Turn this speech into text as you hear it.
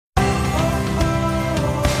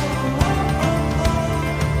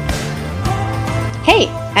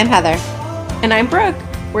I'm Heather. And I'm Brooke.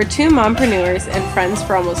 We're two mompreneurs and friends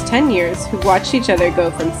for almost 10 years who've watched each other go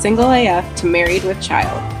from single AF to married with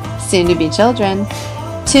child. Soon to be children.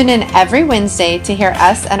 Tune in every Wednesday to hear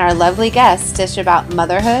us and our lovely guests dish about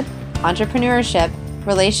motherhood, entrepreneurship,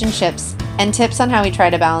 relationships, and tips on how we try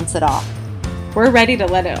to balance it all. We're ready to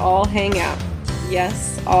let it all hang out.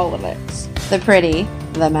 Yes, all of it. The pretty,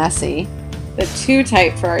 the messy, the too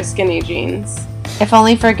tight for our skinny jeans. If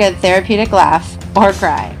only for a good therapeutic laugh or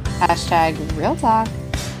cry. Hashtag real talk.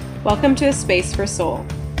 Welcome to a space for soul.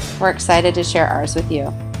 We're excited to share ours with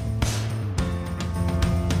you.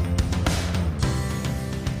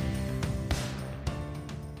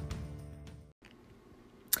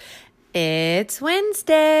 It's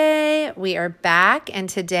Wednesday. We are back, and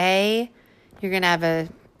today you're going to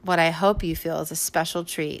have what I hope you feel is a special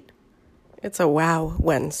treat. It's a wow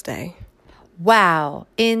Wednesday. Wow.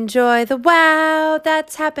 Enjoy the wow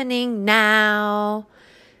that's happening now.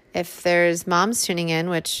 If there's moms tuning in,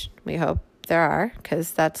 which we hope there are,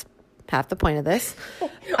 because that's half the point of this.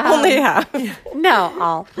 Only half. No,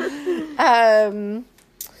 all.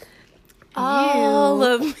 All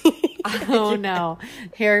of me. Oh, no.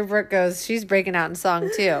 Here Brooke goes. She's breaking out in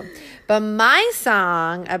song, too. But my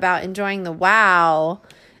song about enjoying the wow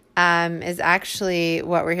is actually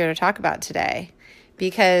what we're here to talk about today.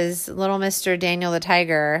 Because little Mr. Daniel the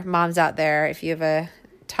Tiger, moms out there, if you have a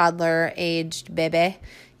toddler-aged baby,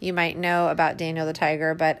 you might know about Daniel the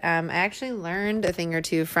Tiger. But I actually learned a thing or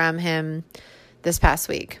two from him this past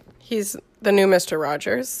week. He's the new Mr.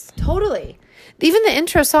 Rogers. Totally. Even the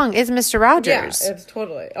intro song is Mr. Rogers. Yeah, it's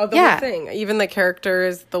totally. Oh, the whole thing. Even the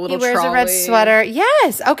characters, the little trolley. He wears a red sweater.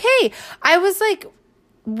 Yes. Okay. I was like,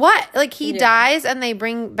 what? Like he dies and they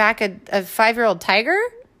bring back a 5-year-old tiger?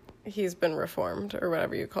 He's been reformed or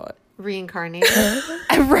whatever you call it. Reincarnated.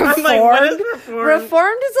 Reformed. Like, what is reformed?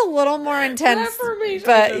 Reformed is a little more intense.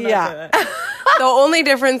 But yeah. The only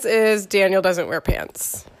difference is Daniel doesn't wear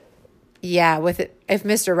pants. Yeah. If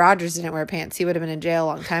Mr. Rogers didn't wear pants, he would have been in jail a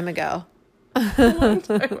long time ago. He's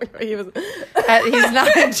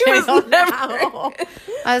not in jail now.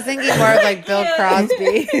 I was thinking more of like Bill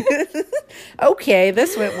Crosby. Okay,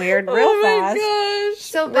 this went weird real fast. Oh my gosh.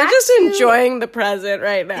 So we're just enjoying the present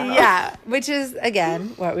right now. Yeah, which is, again,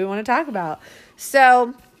 what we want to talk about.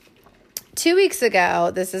 So 2 weeks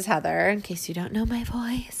ago, this is Heather, in case you don't know my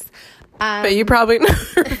voice. But you probably know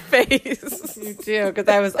her face. You do, because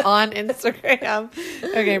I was on Instagram.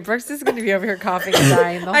 Okay, Brooke's is going to be over here coughing and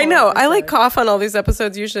dying the whole I know. episode. I like cough on all these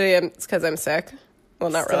episodes. Usually it's because I'm sick.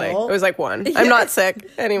 Well, not really. It was like one. I'm not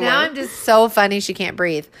sick anymore. Now I'm just so funny she can't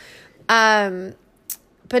breathe.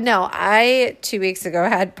 But no, 2 weeks ago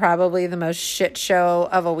had probably the most shit show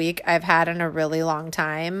of a week I've had in a really long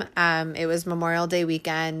time. It was Memorial Day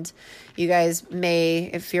weekend. You guys may,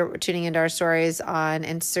 if you're tuning into our stories on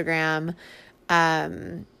Instagram,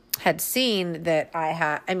 had seen that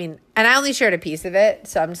and I only shared a piece of it,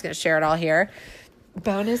 so I'm just going to share it all here.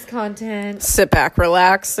 Bonus content. Sit back,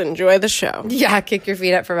 relax, enjoy the show. Yeah, kick your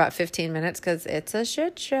feet up for about 15 minutes because it's a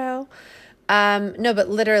shit show. No, but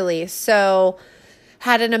literally, so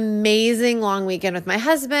had an amazing long weekend with my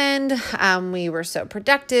husband. We were so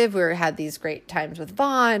productive. We had these great times with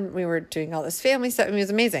Vaughn. We were doing all this family stuff. It was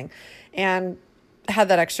amazing. And had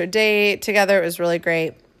that extra day together. It was really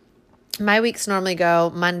great. My weeks normally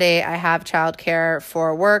go Monday, I have childcare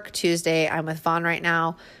for work. Tuesday, I'm with Vaughn right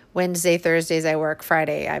now. Wednesday, Thursdays, I work.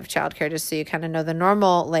 Friday, I have childcare, just so you kind of know the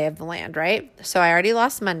normal lay of the land, right? So I already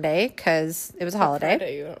lost Monday because it was a holiday.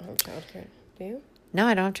 Friday, you don't have childcare, do you? No,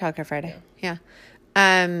 I don't have childcare Friday. Yeah.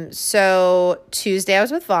 So Tuesday I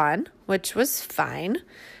was with Vaughn, which was fine.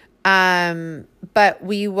 But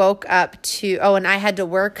we woke up and I had to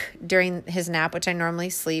work during his nap, which I normally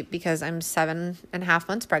sleep because I'm 7.5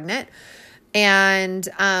 months pregnant. And,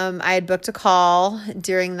 I had booked a call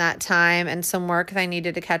during that time and some work that I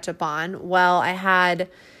needed to catch up on. Well, I had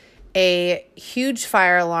a huge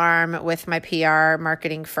fire alarm with my PR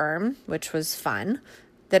marketing firm, which was fun.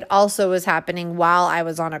 That also was happening while I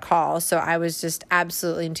was on a call. So I was just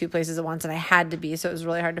absolutely in two places at once and I had to be. So it was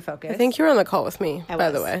really hard to focus. I think you were on the call with me,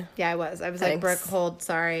 by the way. Yeah, I was. I was like, Brooke, hold,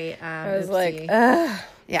 sorry. I was like,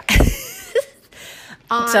 yeah.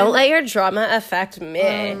 Don't let your drama affect me.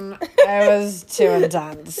 I was too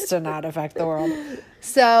intense to not affect the world.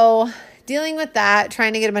 So dealing with that,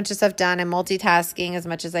 trying to get a bunch of stuff done and multitasking as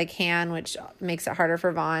much as I can, which makes it harder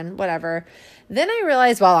for Vaughn, whatever. Then I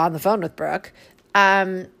realized while on the phone with Brooke,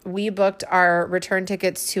 we booked our return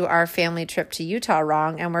tickets to our family trip to Utah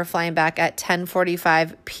wrong, and we're flying back at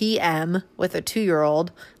 10:45 p.m. with a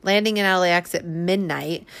 2-year-old, landing in LAX at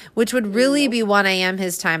midnight, which would really be 1 a.m.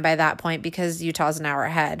 his time by that point because Utah's an hour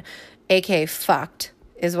ahead. AK fucked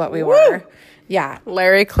is what we were. Yeah.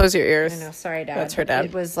 Larry, close your ears. I know. Sorry, Dad. That's her dad.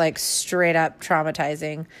 It was like straight up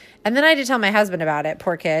traumatizing. And then I had to tell my husband about it.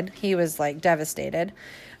 Poor kid. He was like devastated.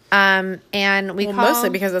 And we mostly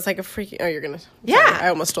because it's like a freaky. Oh, you're gonna. Yeah. Sorry, I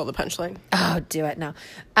almost stole the punchline. Oh, do it no.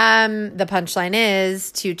 The punchline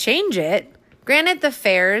is to change it. Granted, the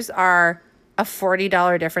fares are a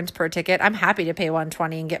 $40 difference per ticket. I'm happy to pay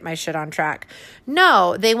 $120 and get my shit on track.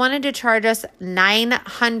 No, they wanted to charge us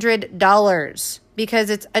 $900 because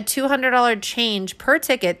it's a $200 change per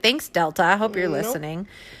ticket. Thanks, Delta. I hope you're listening.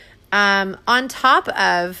 On top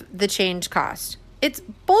of the change cost. It's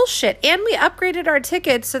bullshit. And we upgraded our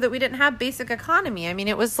tickets so that we didn't have basic economy. I mean,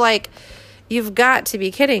 it was like, you've got to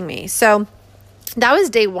be kidding me. So that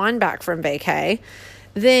was day 1 back from vacay.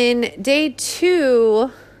 Then day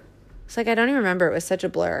 2, it's like, I don't even remember. It was such a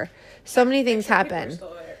blur. So many things happened.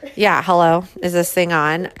 Yeah. Hello. Is this thing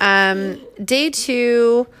on? Day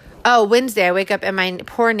 2. Oh, Wednesday, I wake up and my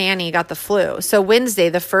poor nanny got the flu. So Wednesday,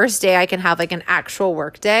 the first day I can have like an actual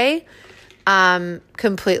work day,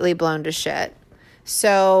 completely blown to shit.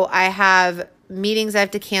 So I have meetings I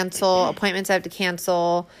have to cancel, appointments I have to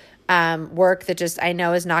cancel, work that just I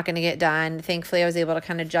know is not going to get done. Thankfully, I was able to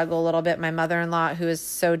kind of juggle a little bit. My mother-in-law, who is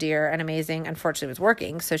so dear and amazing, unfortunately was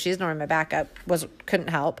working. So she's normally my backup, couldn't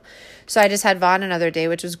help. So I just had Vaughn another day,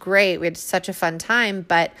 which was great. We had such a fun time,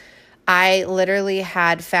 but I literally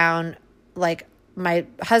had found like my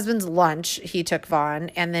husband's lunch, he took Vaughn,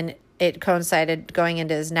 and then it coincided going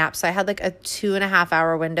into his nap. So I had like a 2.5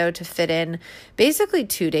 hour window to fit in basically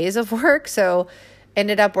 2 days of work. So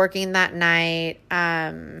ended up working that night.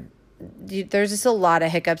 There's just a lot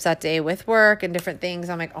of hiccups that day with work and different things.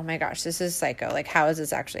 I'm like, oh my gosh, this is psycho. Like, how is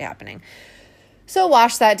this actually happening? So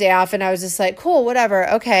washed that day off and I was just like, cool,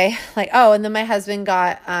 whatever. Okay. Like, oh, and then my husband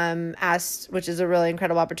got asked, which is a really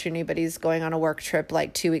incredible opportunity, but he's going on a work trip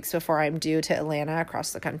like 2 weeks before I'm due to Atlanta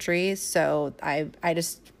across the country. So I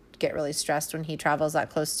just get really stressed when he travels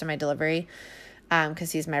that close to my delivery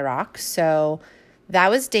because he's my rock. So that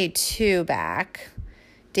was day 2 back.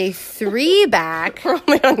 Day 3 back. We're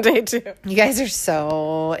only on day 2. You guys are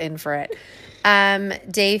so in for it.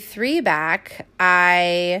 Day 3 back,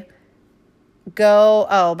 I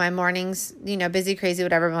go, my morning's, busy, crazy,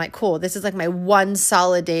 whatever. I'm like, cool. This is like my one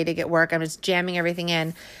solid day to get work. I'm just jamming everything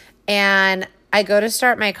in. And I go to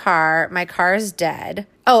start my car. My car is dead.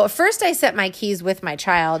 Oh, at first I set my keys with my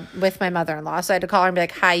child, with my mother-in-law. So I had to call her and be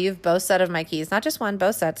like, hi, you have both set of my keys. Not just one,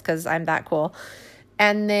 both sets, because I'm that cool.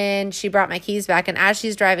 And then she brought my keys back. And as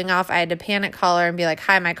she's driving off, I had to panic call her and be like,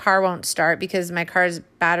 hi, my car won't start because my car's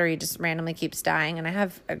battery just randomly keeps dying. And I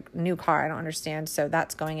have a new car. I don't understand. So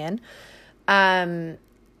that's going in.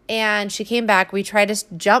 And she came back. We tried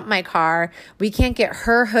to jump my car. We can't get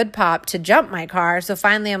her hood pop to jump my car. So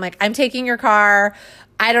finally I'm like, I'm taking your car.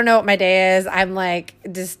 I don't know what my day is. I'm like,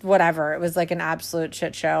 just whatever. It was like an absolute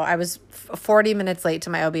shit show. I was 40 minutes late to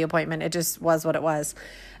my OB appointment. It just was what it was.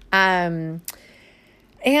 And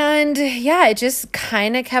yeah, it just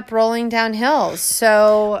kind of kept rolling downhill.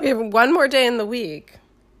 So we have one more day in the week.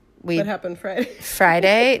 What happened Friday?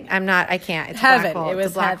 Friday? I can't. It's heaven. Black hole. It was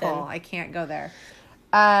it's a black heaven. hole. I can't go there.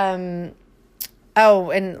 And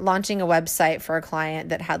launching a website for a client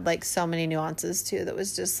that had like so many nuances too, that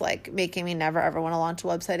was just like making me never ever want to launch a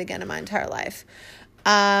website again in my entire life.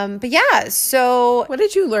 But yeah, so what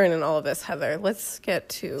did you learn in all of this, Heather? Let's get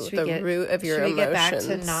to the root of your emotions. Should we get back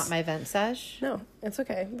to not my vent sesh? No, it's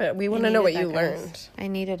okay. But we want to know what you learned. I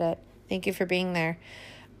needed it. Thank you for being there.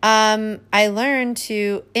 I learned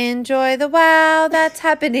to enjoy the wow that's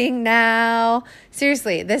happening now.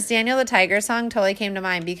 Seriously, this Daniel the Tiger song totally came to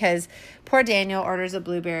mind because poor Daniel orders a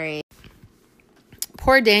blueberry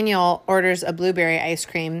ice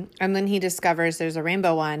cream, and then he discovers there's a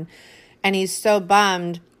rainbow one, and he's so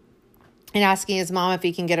bummed and asking his mom if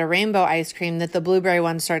he can get a rainbow ice cream that the blueberry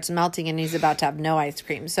one starts melting and he's about to have no ice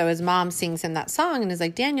cream. So his mom sings him that song and is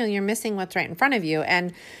like, Daniel, you're missing what's right in front of you.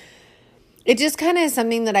 And it just kind of is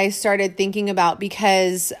something that I started thinking about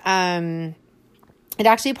because it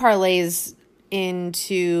actually parlays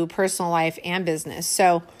into personal life and business.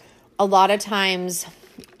 So a lot of times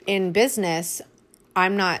in business,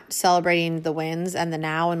 I'm not celebrating the wins and the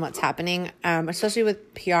now and what's happening, especially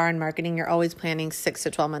with PR and marketing. You're always planning 6 to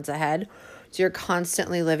 12 months ahead. So you're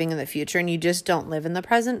constantly living in the future and you just don't live in the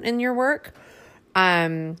present in your work.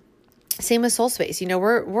 Same with Soul Space.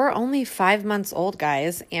 We're only 5 months old,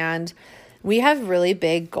 guys, and we have really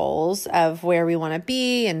big goals of where we want to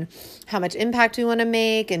be and how much impact we want to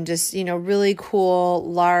make and just, really cool,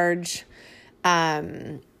 large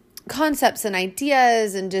concepts and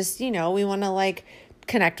ideas and just, we want to like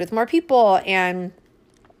connect with more people. And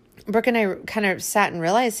Brooke and I kind of sat and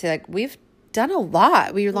realized like we've done a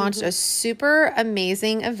lot. We launched a super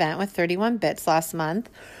amazing event with 31 Bits last month.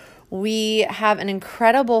 We have an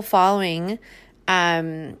incredible following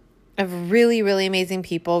of really, really amazing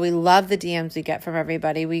people. We love the DMs we get from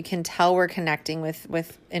everybody. We can tell we're connecting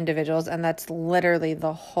with individuals, and that's literally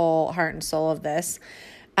the whole heart and soul of this.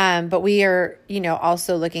 But we are,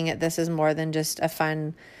 also looking at this as more than just a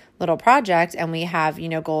fun little project, and we have,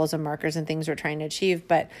 goals and markers and things we're trying to achieve.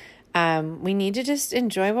 But we need to just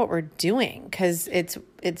enjoy what we're doing because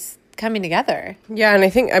it's coming together. Yeah, and I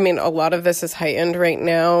think, a lot of this is heightened right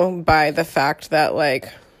now by the fact that,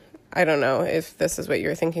 like, I don't know if this is what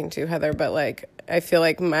you're thinking too, Heather, but like, I feel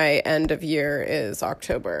like my end of year is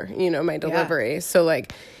October, my delivery. Yeah. So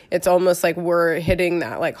like, it's almost like we're hitting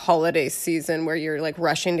that like holiday season where you're like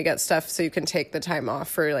rushing to get stuff so you can take the time off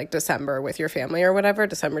for like December with your family or whatever,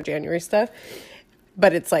 December, January stuff.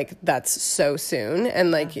 But it's like, that's so soon.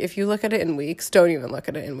 And like, if you look at it in weeks, don't even look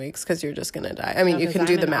at it in weeks because you're just going to die. You can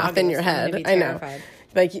do the math in your head. I know.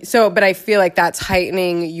 But I feel like that's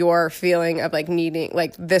heightening your feeling of like needing,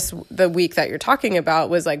 like the week that you're talking about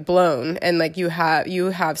was like blown. And like you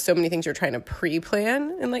have so many things you're trying to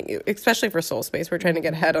pre-plan, and like, especially for Soul Space, we're trying to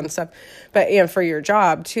get ahead on stuff, and for your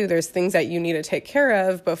job too, there's things that you need to take care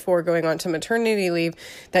of before going on to maternity leave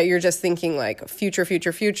that you're just thinking like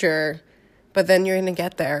future, but then you're going to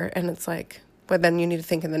get there. And it's like, but then you need to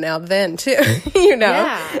think in the now then too,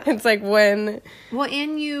 Yeah. It's like when. Well,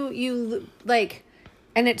 and you like,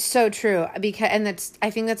 and it's so true because, I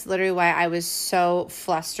think that's literally why I was so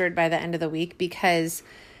flustered by the end of the week because,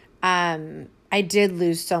 I did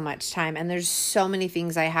lose so much time, and there's so many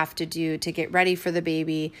things I have to do to get ready for the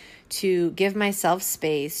baby, to give myself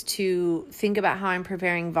space, to think about how I'm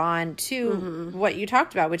preparing Vaughn to what you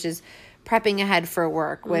talked about, which is prepping ahead for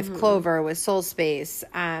work with Clover, with Soul Space,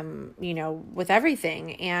 with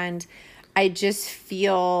everything. And I just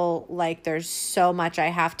feel like there's so much I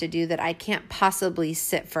have to do that I can't possibly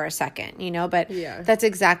sit for a second, but that's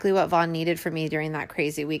exactly what Vaughn needed from me during that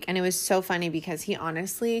crazy week. And it was so funny because he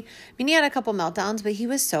honestly, he had a couple meltdowns, but he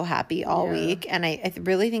was so happy all week. And I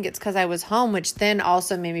really think it's because I was home, which then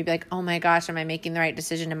also made me be like, oh my gosh, am I making the right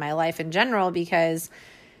decision in my life in general? Because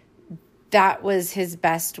that was his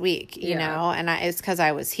best week, and it's because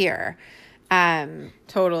I was here.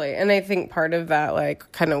 Totally. And I think part of that, like,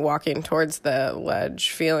 kind of walking towards the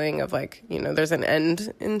ledge feeling of like, there's an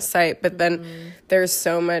end in sight, but then there's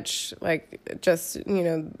so much like just,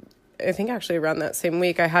 I think actually around that same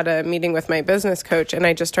week, I had a meeting with my business coach and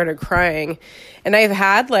I just started crying. And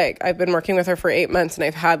I've been working with her for 8 months, and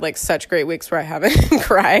I've had like such great weeks where I haven't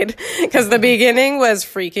cried because the beginning was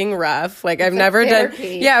freaking rough. Like I've never done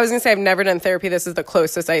therapy. This is the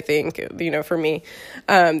closest I think, for me,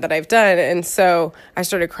 that I've done. And so I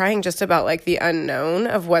started crying just about like the unknown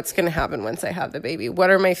of what's going to happen once I have the baby. What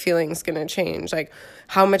are my feelings going to change? Like,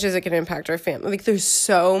 how much is it going to impact our family? Like, there's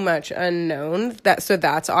so much unknown that's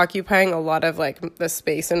occupying a lot of like the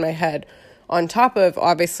space in my head, on top of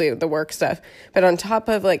obviously the work stuff, but on top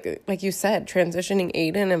of like you said, transitioning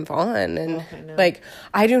Aiden and Vaughn. And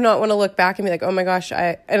I do not want to look back and be like, oh my gosh,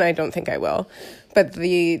 and I don't think I will. But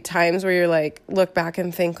the times where you're like, look back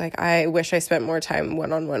and think like, I wish I spent more time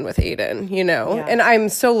one-on-one with Aiden, Yeah. And I'm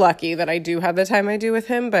so lucky that I do have the time I do with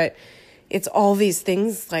him, but it's all these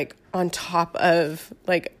things like on top of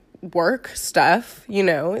like work stuff,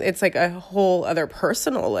 it's like a whole other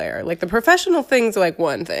personal layer. Like the professional things are like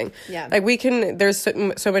one thing. Yeah. Like there's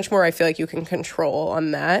so much more I feel like you can control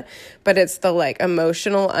on that, but it's the like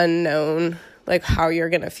emotional unknown, like how you're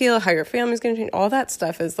going to feel, how your family's going to change. All that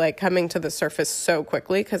stuff is like coming to the surface so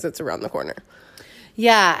quickly because it's around the corner.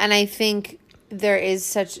 Yeah. And I think there is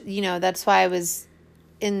such, that's why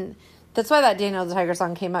that's why that Daniel the Tiger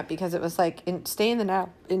song came up, because it was like, stay in the now,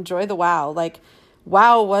 enjoy the wow. Like,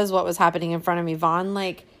 wow was what was happening in front of me. Vaughn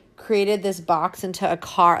like created this box into a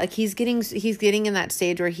car. Like he's getting in that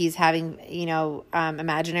stage where he's having,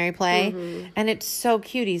 imaginary play, and it's so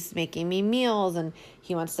cute. He's making me meals, and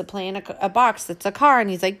he wants to play in a box that's a car, and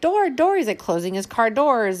he's like, door. He's like closing his car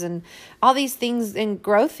doors, and all these things and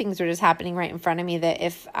growth things were just happening right in front of me that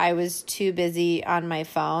if I was too busy on my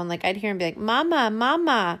phone, like I'd hear him be like,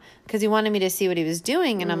 mama, because he wanted me to see what he was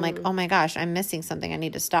doing. And I'm like, oh my gosh, I'm missing something. I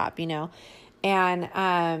need to stop, And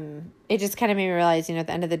it just kind of made me realize, at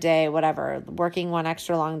the end of the day, whatever, working one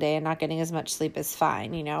extra long day and not getting as much sleep is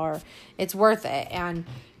fine, or it's worth it. And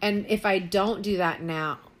if I don't do that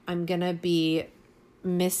now, I'm going to be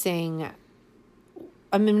miss this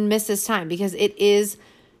time, because it is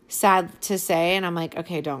sad to say. And I'm like,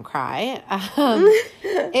 okay, don't cry.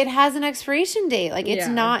 It has an expiration date. Like it's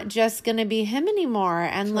not just going to be him anymore.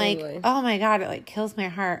 And totally. Like, oh my God, it like kills my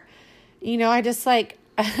heart. I just like,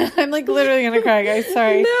 I'm like literally gonna cry, guys.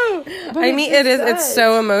 Sorry. No, but I mean, it's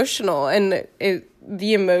so emotional, and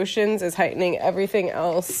the emotions is heightening everything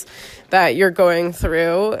else that you're going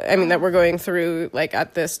through. I mean, that we're going through, like,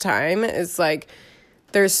 at this time is like,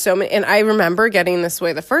 there's so many, and I remember getting this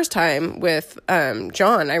way the first time with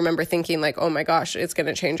John. I remember thinking like, oh my gosh, it's going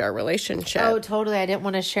to change our relationship. Oh, totally. I didn't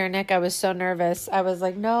want to share Nick. I was so nervous. I was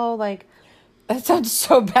like, no, like, that sounds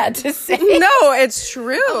so bad to say. No, it's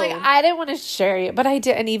true. I'm like, I didn't want to share you, but I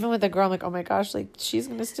did. And even with the girl, I'm like, oh my gosh, like, she's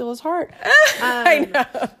going to steal his heart. I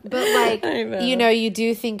know. But like, you know, you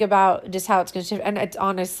do think about just how it's going to shift. And it's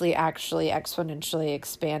honestly actually exponentially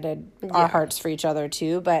expanded our hearts for each other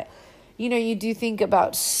too. But, you know, you do think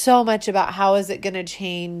about so much about how is it going to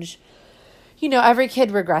change. You know, every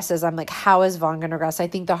kid regresses. I'm like, how is Vaughn going to regress? I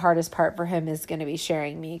think the hardest part for him is going to be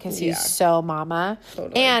sharing me because he's so mama.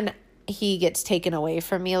 Totally. And he gets taken away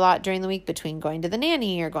from me a lot during the week between going to the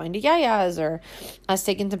nanny or going to Yaya's or us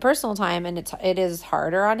taking some personal time. And it is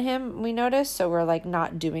harder on him, we notice. So we're like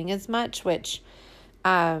not doing as much, which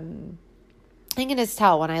I can just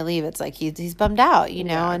tell when I leave, it's like he's bummed out, you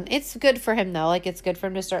know, and it's good for him though. Like it's good for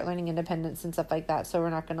him to start learning independence and stuff like that. So we're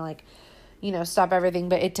not going to like, you know, stop everything,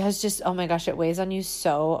 but it does just, oh my gosh, it weighs on you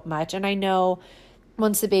so much. And I know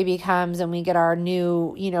once the baby comes and we get our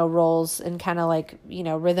new, you know, roles and kind of like, you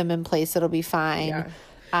know, rhythm in place, it'll be fine. Yeah.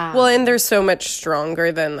 Well, and they're so much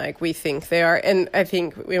stronger than like we think they are. And I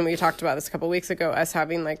think when we talked about this a couple of weeks ago, us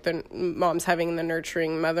having like the moms having the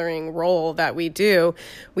nurturing, mothering role that we do,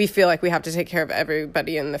 we feel like we have to take care of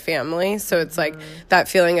everybody in the family. So it's like that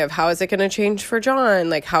feeling of how is it going to change for John?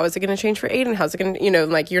 Like, how is it going to change for Aiden? How's it going to, you know,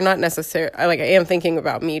 like you're not necessarily, like I am thinking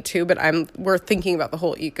about me too, but we're thinking about the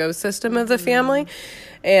whole ecosystem of the family.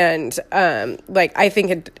 And like I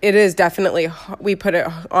think it is definitely, we put it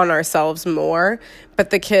on ourselves more, but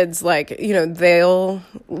the kids, like, you know, they'll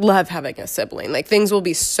love having a sibling. Like things will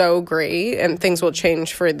be so great and things will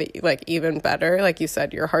change for the like even better. Like you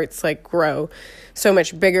said, your hearts like grow so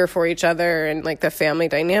much bigger for each other and like the family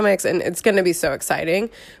dynamics, and it's going to be so exciting,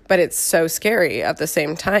 but it's so scary at the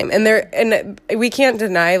same time. And we can't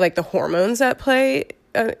deny like the hormones at play,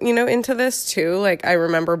 you know, into this too. Like I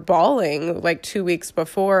remember bawling like 2 weeks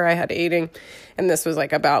before I had Aiden, and this was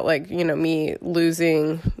like about like, you know, me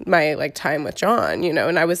losing my like time with John, you know,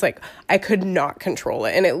 and I was like, I could not control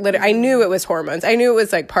it. And I knew it was hormones. I knew it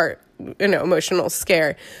was like part, you know, emotional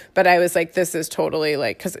scare, but I was like, this is totally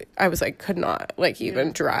like, cause I was like, could not like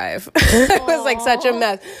even drive. It was like such a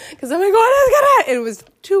mess. Cause I'm like, what is gonna, it was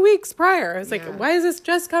 2 weeks prior. I was like, why is this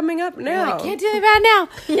just coming up now? I can't do it bad now.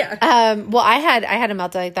 Yeah. Well, I had a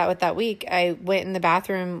meltdown like that with that week. I went in the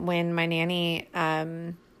bathroom when my nanny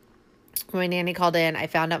called in. I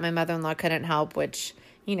found out my mother-in-law couldn't help, which,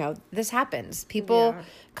 you know, this happens. People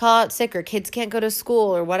call out sick or kids can't go to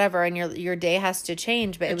school or whatever, and your day has to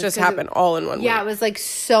change. But it just happened all in one week. Yeah, it was like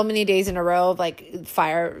so many days in a row of like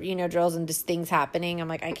fire, you know, drills and just things happening. I'm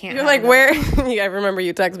like, I can't. You're like, where? Yeah, I remember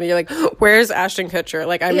you text me. You're like, where's Ashton Kutcher?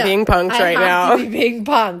 Like, I'm being punked right now. I'm being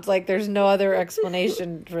punked. Like, there's no other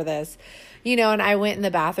explanation for this, you know. And I went in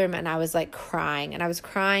the bathroom and I was like crying, and I was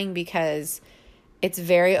crying because it's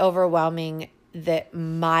very overwhelming that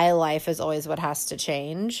my life is always what has to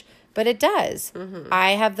change, but it does.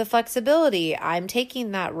 I have the flexibility. I'm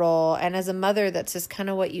taking that role. And as a mother, that's just kind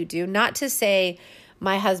of what you do. Not to say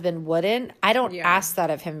my husband wouldn't. I don't ask that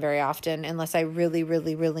of him very often unless I really,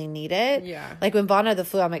 really, really need it. Yeah. Like when Vaughn had the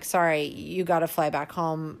flu, I'm like, sorry, you got to fly back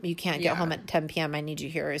home. You can't get home at 10 p.m. I need you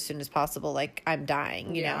here as soon as possible. Like I'm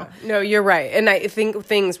dying, you know? No, you're right. And I think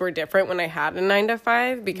things were different when I had a 9 to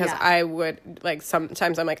 5 because I would like,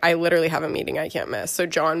 sometimes I'm like, I literally have a meeting I can't miss. So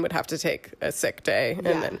John would have to take a sick day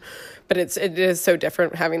and then, but it is so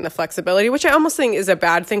different having the flexibility, which I almost think is a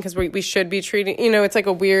bad thing because we should be treating, you know, it's like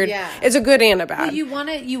a weird, it's a good and a bad. Well,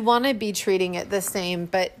 you want to be treating it the same,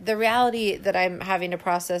 but the reality that I'm having to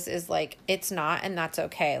process is like, it's not, and that's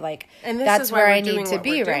okay. Like, and that's where I need to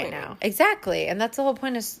be right now. Exactly. And that's the whole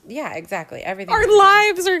point is, exactly. Everything. Our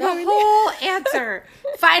lives are the whole answer.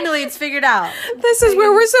 Finally, it's figured out. This is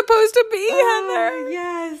where we're supposed to be, Heather.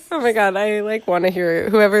 Yes. Oh my God. I like want to hear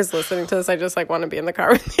whoever's listening to this. I just like want to be in the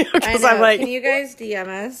car with you. I'm like, can you guys DM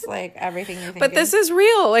us like everything you're thinking? But this is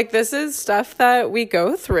real. Like this is stuff that we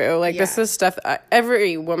go through. Like this is stuff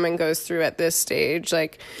every woman goes through at this stage.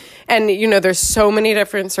 Like, and you know, there's so many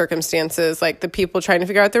different circumstances. Like the people trying to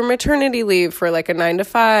figure out their maternity leave for like a 9 to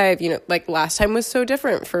 5. You know, like last time was so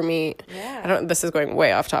different for me. Yeah. This is going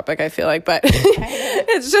way off topic, I feel like, but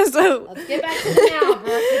it's just let's get back to the now,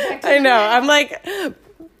 bro. I know. I'm like.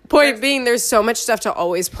 Point being, there's so much stuff to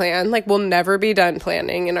always plan. Like, we'll never be done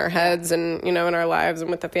planning in our heads and, you know, in our lives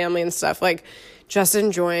and with the family and stuff. Like, just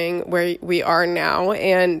enjoying where we are now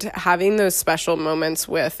and having those special moments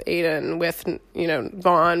with Aiden, with, you know,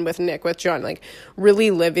 Vaughn, with Nick, with John, like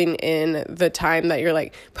really living in the time that you're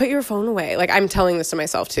like, put your phone away. Like, I'm telling this to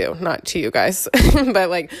myself too, not to you guys, but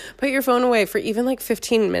like, put your phone away for even like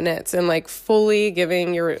 15 minutes and like fully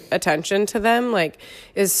giving your attention to them, like,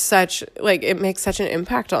 is such, like, it makes such an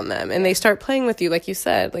impact on them. And they start playing with you, like you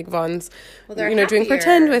said, like Vaughn's, you know, happier. Doing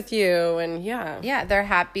pretend with you. And yeah, they're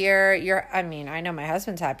happier. I know my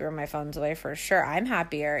husband's happier when my phone's away for sure. I'm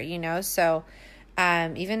happier, you know, so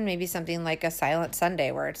even maybe something like a silent Sunday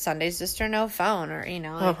where it's Sundays just or no phone, or, you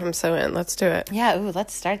know. Like, I'm so in. Let's do it. Yeah,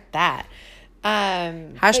 let's start that.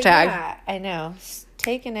 Hashtag. Yeah, I know.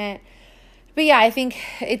 Taking it. But yeah, I think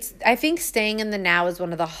staying in the now is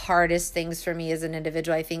one of the hardest things for me as an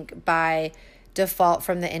individual. I think by default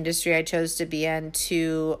from the industry I chose to be in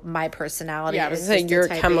to my personality. Yeah, I was saying your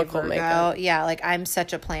chemical makeup. Yeah, like I'm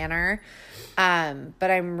such a planner.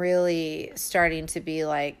 But I'm really starting to be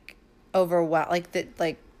like overwhelmed.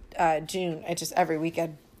 June, every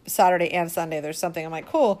weekend, Saturday and Sunday, there's something. I'm like,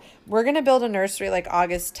 cool, we're going to build a nursery like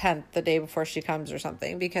August 10th, the day before she comes or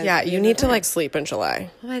something. Because you need to like sleep in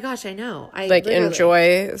July. Oh my gosh, I know. I like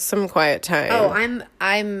enjoy some quiet time.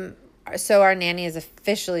 Oh, so our nanny is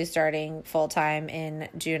officially starting full time in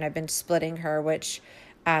June. I've been splitting her, which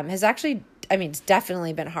has actually, it's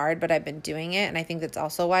definitely been hard, but I've been doing it. And I think that's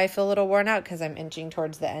also why I feel a little worn out, because I'm inching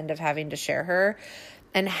towards the end of having to share her.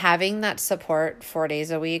 And having that support 4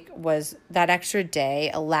 days a week was that extra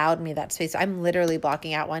day allowed me that space. I'm literally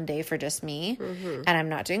blocking out one day for just me, and I'm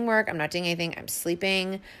not doing work. I'm not doing anything. I'm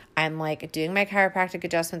sleeping. I'm like doing my chiropractic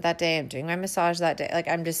adjustment that day. I'm doing my massage that day. Like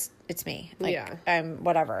it's me. Like I'm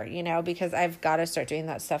whatever, you know, because I've got to start doing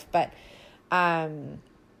that stuff. But,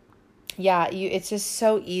 it's just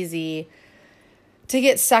so easy to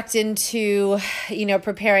get sucked into, you know,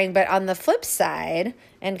 preparing. But on the flip side,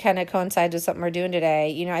 and kind of coincides with something we're doing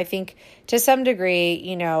today, you know, I think to some degree,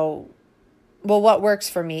 you know, what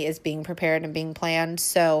works for me is being prepared and being planned.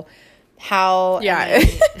 So how... Yeah,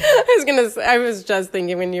 I was just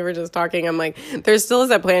thinking when you were just talking, I'm like, there still is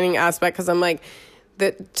that planning aspect, because I'm like,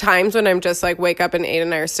 the times when I'm just like wake up and Aiden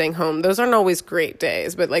and I are staying home, those aren't always great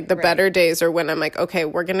days, but like the better days are when I'm like, okay,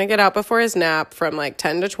 we're going to get out before his nap from like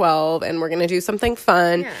 10 to 12 and we're going to do something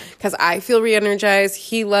fun, because I feel re-energized.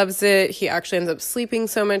 He loves it. He actually ends up sleeping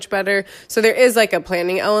so much better. So there is like a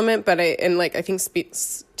planning element, but I think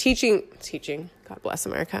teaching, God bless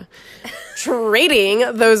America, trading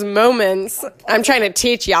those moments. I'm trying to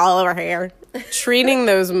teach y'all over here. Treating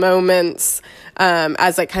those moments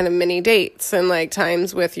as like kind of mini dates and like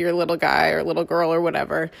times with your little guy or little girl or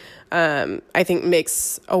whatever, I think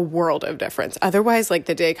makes a world of difference. Otherwise, like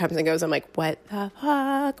the day comes and goes, I'm like, what the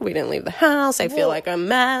fuck? We didn't leave the house. I feel like a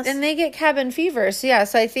mess. And they get cabin fever. So yeah,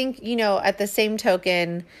 so I think, you know, at the same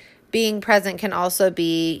token, being present can also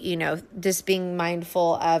be, you know, just being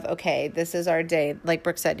mindful of, okay, this is our day. Like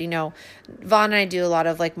Brooke said, you know, Vaughn and I do a lot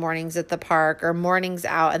of like mornings at the park or mornings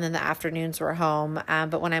out, and then the afternoons we're home.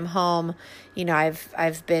 But when I'm home, you know,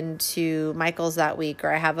 I've been to Michael's that week, or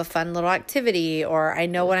I have a fun little activity, or I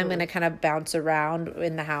know when I'm going to kind of bounce around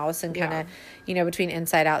in the house and kind of, you know, between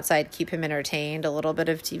inside, outside, keep him entertained, a little bit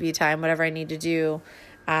of TV time, whatever I need to do.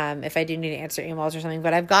 If I do need to answer emails or something,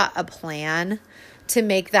 but I've got a plan to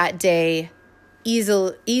make that day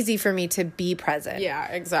easy for me to be present. Yeah,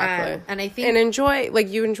 exactly. And I think... And enjoy, like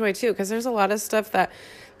you enjoy too, because there's a lot of stuff that,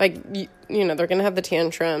 like, you know, they're going to have the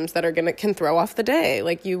tantrums that can throw off the day.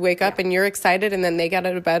 Like, you wake up and you're excited, and then they get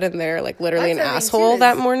out of bed and they're, like, literally an asshole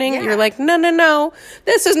that morning. Yeah. You're like, no,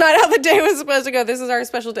 this is not how the day was supposed to go. This is our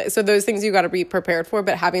special day. So those things you got to be prepared for,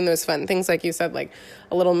 but having those fun things, like you said, like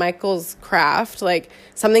a little Michael's craft, like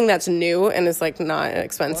something that's new and is, like, not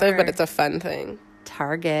expensive, but it's a fun thing.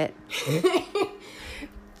 Target.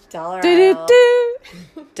 Dollar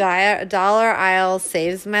aisle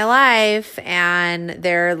saves my life, and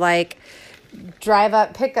they're like drive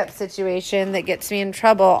up pickup situation that gets me in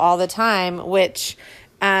trouble all the time, which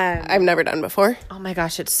I've never done before. Oh my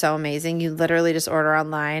gosh, it's so amazing. You literally just order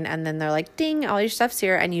online, and then they're like, ding, all your stuff's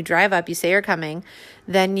here, and you drive up, you say you're coming,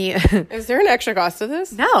 then you Is there an extra cost to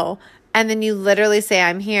this? No. And then you literally say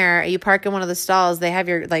I'm here, you park in one of the stalls, they have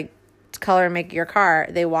your like color and make your car.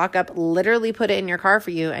 They walk up, literally put it in your car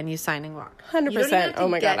for you, and you sign and walk. 100%. Oh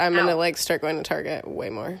my God. I'm going to like start going to Target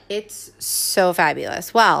way more. It's so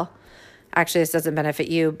fabulous. Well, actually, this doesn't benefit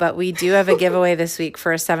you, but we do have a giveaway this week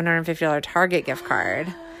for a $750 Target gift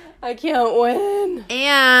card. I can't win.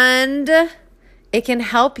 And it can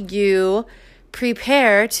help you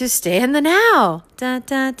prepare to stay in the now. Da,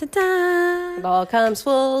 da, da, da. It all comes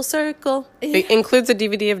full circle. It includes a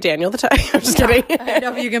DVD of Daniel the Tiger. I'm just kidding. I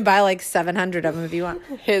know you can buy like 700 of them if you want.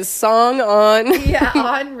 His song on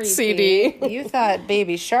on repeat. CD. You thought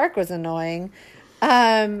Baby Shark was annoying.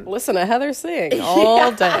 Listen to Heather sing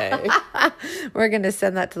all day. We're going to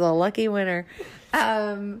send that to the lucky winner.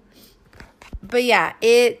 But yeah,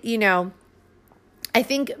 I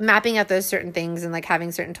think mapping out those certain things and like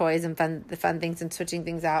having certain toys and the fun things and switching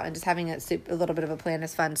things out and just having a little bit of a plan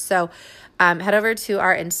is fun. So head over to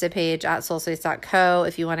our Insta page at soulspace.co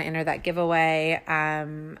if you want to enter that giveaway.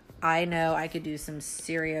 I know I could do some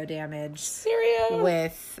serious damage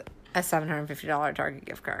with a $750 Target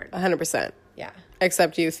gift card. 100%. Yeah.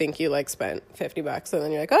 Except you think you like spent $50 and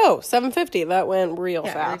then you're like, oh, $750. That went real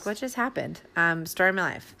fast. Like what just happened? Story of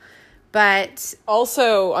my life. But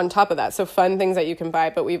also on top of that, so fun things that you can buy,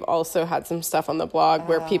 but we've also had some stuff on the blog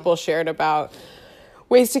where people shared about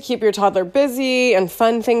ways to keep your toddler busy and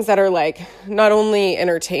fun things that are like not only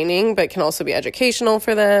entertaining, but can also be educational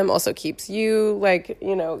for them. Also keeps you like,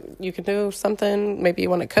 you can do something. Maybe you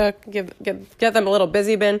want to cook, get them a little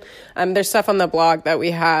busy bin. There's stuff on the blog that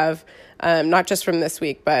we have, not just from this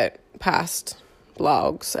week, but past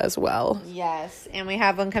blogs as well. Yes, and we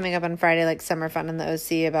have one coming up on Friday, like Summer Fun in the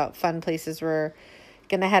OC, about fun places we're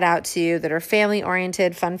gonna head out to that are family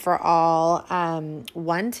oriented, fun for all.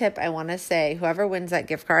 One tip I want to say: whoever wins that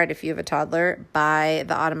gift card, if you have a toddler, buy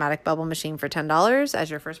the automatic bubble machine for $10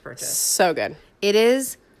 as your first purchase. So good. It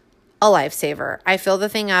is a lifesaver. I fill the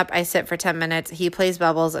thing up. I sit for 10 minutes. He plays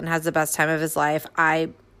bubbles and has the best time of his life. I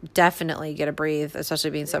definitely get a breathe, especially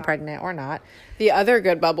being so pregnant or not. The other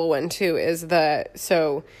good bubble one too is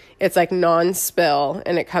so it's like non-spill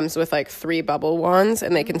and it comes with like 3 bubble wands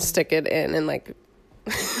and they can stick it in and like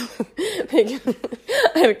I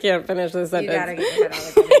can't finish this sentence. You gotta get your head out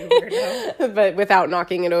of the weirdo. But without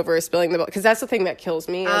knocking it over or spilling the bubble, because that's the thing that kills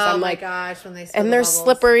me. Is I'm like, gosh, when they spill and they're bubbles.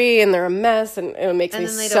 Slippery and they're a mess and it makes me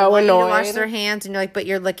so annoyed. To wash their hands and you're like, but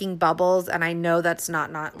you're licking bubbles, and I know that's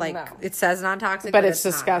not like no. It says non-toxic, but it's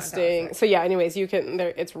disgusting. So yeah, anyways,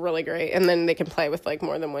 it's really great, and then they can play with like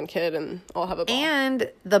more than one kid and all have a ball. And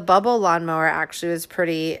the bubble lawnmower actually was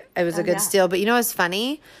it was a good steal. But you know what's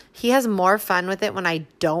funny? He has more fun with it when I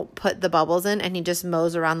don't put the bubbles in and he just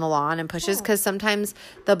mows around the lawn and pushes, because sometimes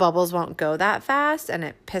the bubbles won't go that fast and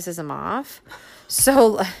it pisses him off.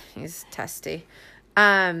 So he's testy.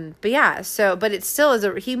 But yeah, but it still is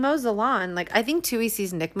he mows the lawn. Like I think Tui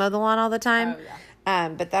sees Nick mow the lawn all the time. Oh, yeah.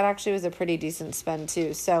 But that actually was a pretty decent spend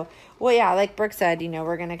too. So, well, yeah, like Brooke said,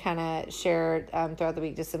 we're going to kind of share throughout the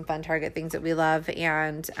week just some fun Target things that we love.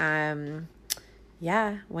 And,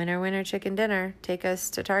 yeah, winner, chicken dinner. Take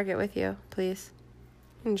us to Target with you, please.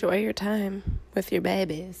 Enjoy your time with your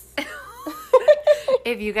babies.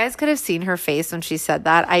 If you guys could have seen her face when she said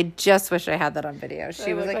that, I just wish I had that on video.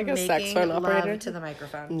 She was like making sex phone operator to the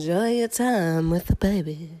microphone. Enjoy your time with the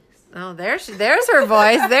babies. Oh, there's her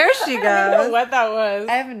voice. There she goes. I don't know what that was.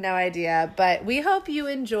 I have no idea, but we hope you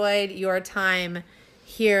enjoyed your time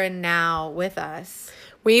here and now with us.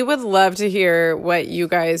 We would love to hear what you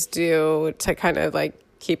guys do to kind of like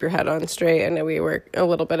keep your head on straight. I know we were a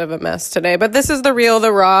little bit of a mess today, but this is the real,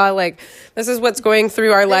 the raw, like this is what's going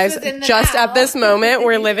through our lives just at this moment.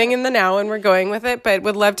 We're living in the now and we're going with it, but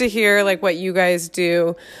would love to hear like what you guys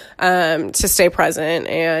do to stay present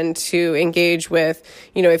and to engage with,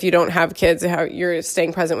 if you don't have kids, how you're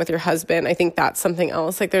staying present with your husband. I think that's something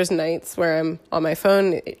else. Like there's nights where I'm on my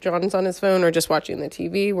phone, John's on his phone, or just watching the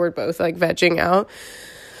TV. We're both like vegging out.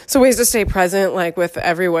 So ways to stay present, like with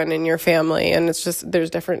everyone in your family, and it's just there's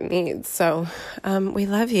different needs. So we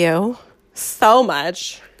love you so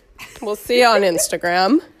much. We'll see you on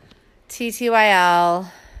Instagram. TTYL,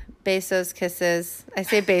 Bezos kisses. I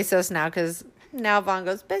say Bezos now because now Vaughn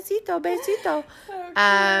goes besito, besito.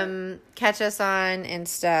 Okay. Catch us on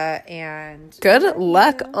Insta and good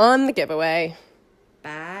luck on the giveaway.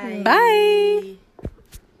 Bye. Bye.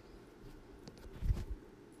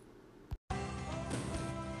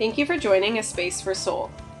 Thank you for joining A Space for Soul.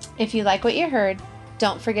 If you like what you heard,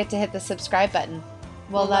 don't forget to hit the subscribe button.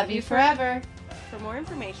 We'll love you forever. For more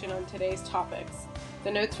information on today's topics, the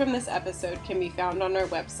notes from this episode can be found on our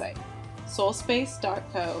website,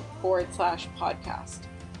 soulspace.co/podcast.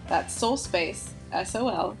 That's soulspace,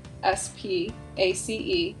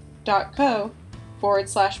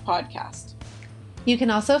 SOLSPACE.co/podcast. You can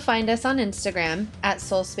also find us on Instagram at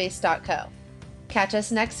soulspace.co. Catch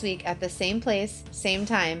us next week at the same place, same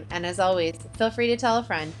time, and as always, feel free to tell a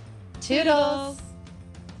friend. Toodles!